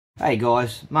Hey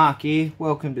guys, Mark here,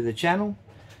 welcome to the channel.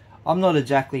 I'm not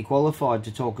exactly qualified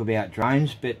to talk about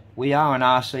drones, but we are an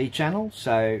RC channel,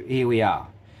 so here we are.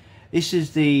 This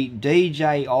is the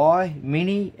DJI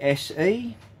Mini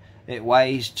SE. It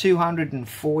weighs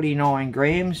 249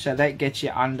 grams, so that gets you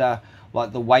under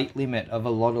like the weight limit of a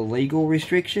lot of legal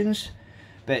restrictions.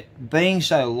 But being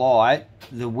so light,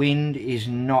 the wind is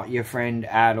not your friend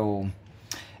at all.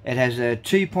 It has a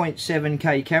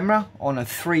 2.7K camera on a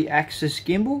 3-axis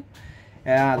gimbal.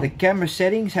 The camera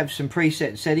settings have some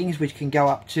preset settings which can go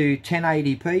up to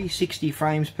 1080p, 60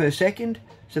 frames per second.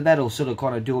 So that'll sort of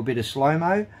kind of do a bit of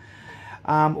slow-mo.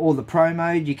 Or the pro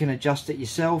mode, you can adjust it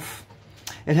yourself.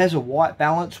 It has a white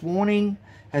balance warning,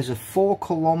 has a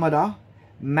 4km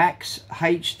max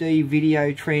HD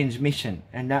video transmission,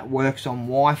 and that works on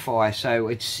Wi-Fi, so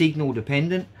it's signal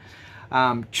dependent.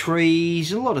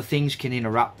 Trees, a lot of things can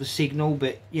interrupt the signal,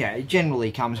 but yeah, it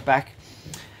generally comes back.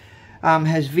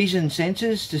 Has vision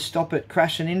sensors to stop it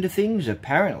crashing into things,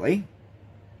 apparently.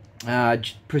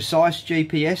 Precise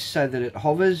GPS so that it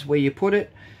hovers where you put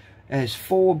it. It has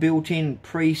 4 built-in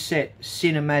preset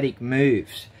cinematic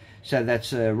moves. So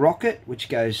that's a rocket, which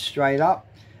goes straight up.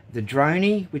 The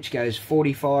droney, which goes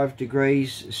 45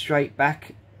 degrees straight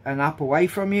back and up away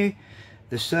from you.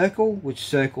 The circle, which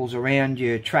circles around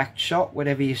your tracked shot,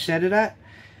 whatever you set it at.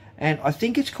 And I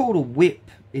think it's called a whip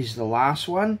is the last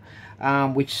one,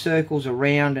 which circles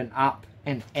around and up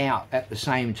and out at the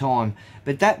same time.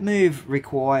 But that move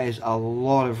requires a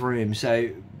lot of room,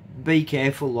 so be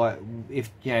careful, like if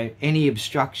you know any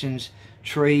obstructions,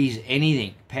 trees,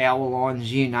 anything, power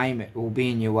lines, you name it, will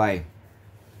be in your way.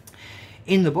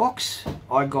 In the box,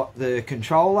 I got the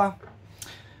controller,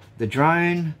 the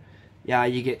drone. Yeah,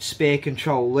 you get spare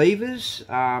control levers,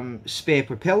 spare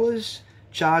propellers,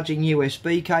 charging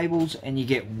USB cables, and you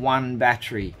get 1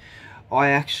 battery. I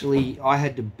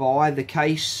had to buy the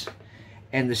case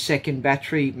and the second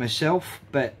battery myself,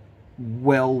 but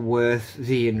well worth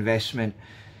the investment.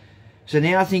 So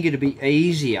now I think it'd be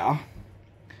easier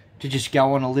to just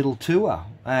go on a little tour,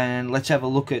 and let's have a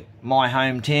look at my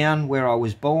hometown where I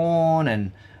was born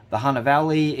and the Hunter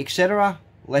Valley, etc.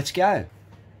 Let's go.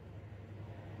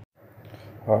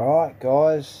 Alright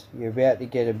guys, you're about to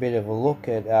get a bit of a look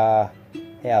at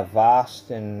how vast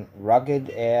and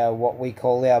rugged our what we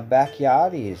call our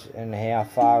backyard is, and how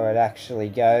far it actually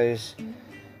goes.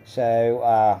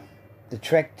 So the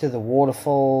trek to the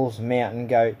waterfalls, mountain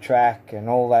goat track and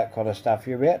all that kind of stuff,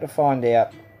 you're about to find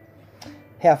out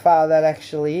how far that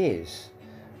actually is.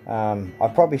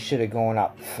 I probably should have gone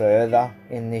up further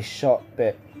in this shot,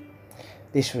 but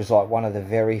this was like one of the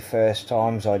very first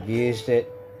times I'd used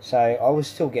it. So I was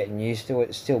still getting used to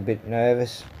it, still a bit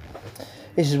nervous.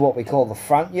 This is what we call the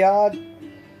front yard.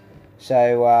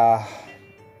 So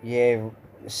yeah,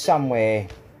 somewhere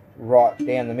right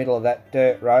down the middle of that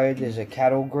dirt road there's a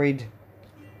cattle grid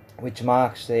which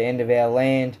marks the end of our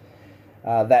land.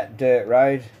 That dirt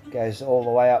road goes all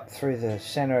the way up through the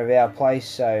centre of our place,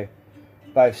 so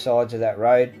both sides of that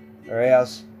road are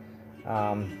ours.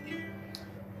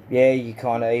 Yeah, you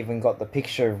kind of even got the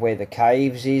picture of where the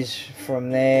caves is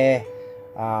from there.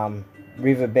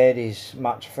 Riverbed is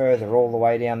much further all the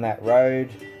way down that road.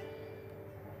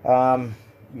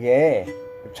 Yeah, I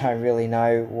don't really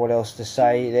know what else to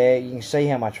say there. You can see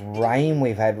how much rain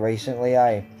we've had recently,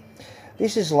 eh?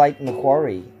 This is Lake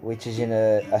Macquarie, which is in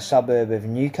a suburb of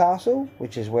Newcastle,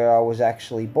 which is where I was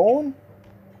actually born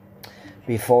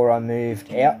before I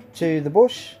moved out to the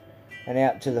bush and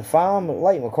out to the farm.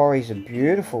 Lake Macquarie is a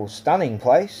beautiful, stunning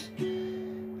place.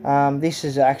 This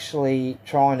is actually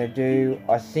trying to do,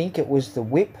 I think it was the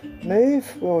whip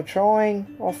move we were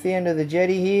trying off the end of the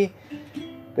jetty here.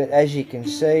 But as you can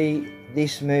see,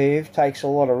 this move takes a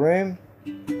lot of room.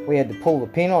 We had to pull the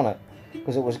pin on it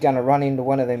because it was going to run into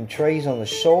one of them trees on the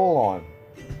shoreline.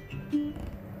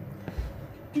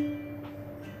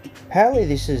 Apparently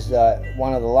this is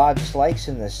one of the largest lakes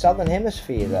in the southern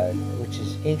hemisphere though, which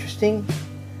is interesting.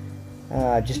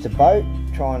 Just a boat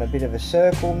trying a bit of a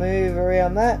circle move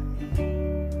around that.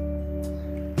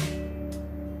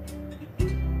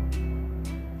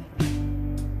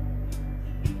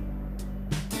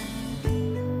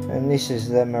 And this is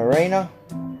the marina.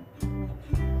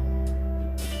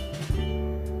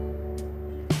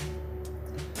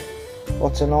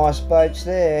 Lots of nice boats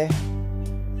there.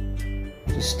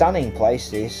 It's a stunning place,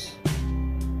 this.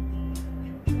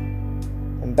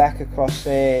 And back across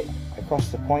there, across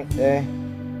the point there,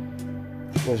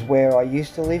 was where I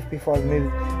used to live before I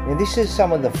moved. Now this is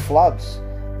some of the floods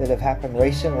that have happened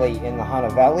recently in the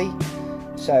Hunter Valley.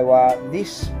 So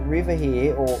this river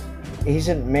here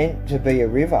isn't meant to be a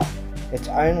river. It's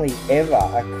only ever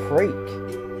a creek.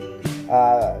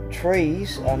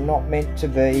 trees are not meant to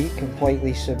be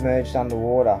completely submerged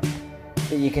underwater.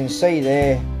 But you can see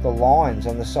there the lines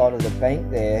on the side of the bank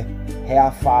there, how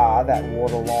far that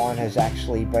water line has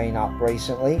actually been up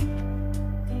recently.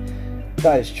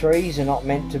 Those trees are not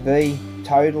meant to be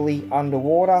totally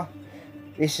underwater.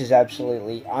 This is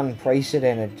absolutely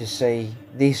unprecedented to see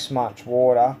this much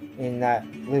water in that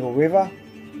little river.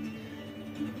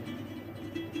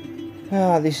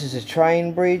 This is a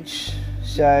train bridge.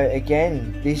 So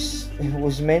again, this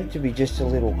was meant to be just a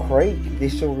little creek.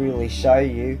 This will really show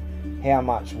you how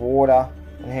much water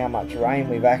and how much rain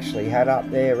we've actually had up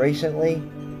there recently.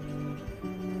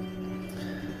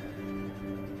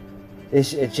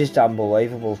 It's just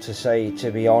unbelievable to see,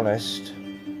 to be honest.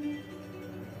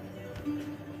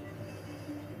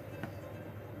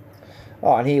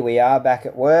 Oh, and here we are back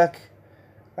at work,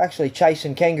 actually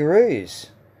chasing kangaroos.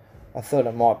 I thought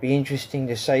it might be interesting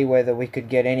to see whether we could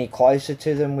get any closer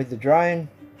to them with the drone.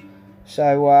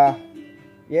 So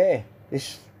yeah,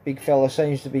 this big fella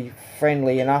seems to be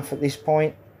friendly enough at this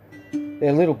point. They're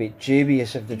a little bit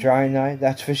dubious of the drone though,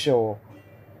 that's for sure.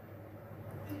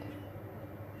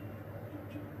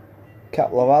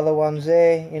 Couple of other ones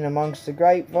there in amongst the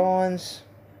grapevines.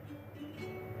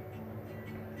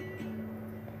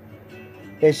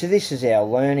 Yeah, so this is our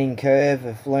learning curve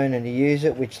of learning to use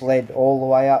it, which led all the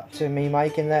way up to me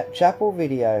making that chapel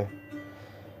video.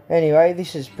 Anyway,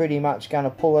 this is pretty much going to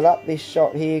pull it up, this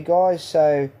shot here, guys.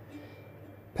 So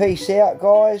peace out,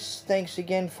 guys. Thanks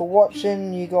again for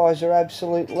watching. You guys are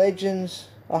absolute legends.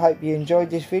 I hope you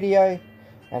enjoyed this video,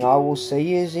 and I will see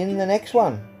you in the next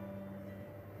one.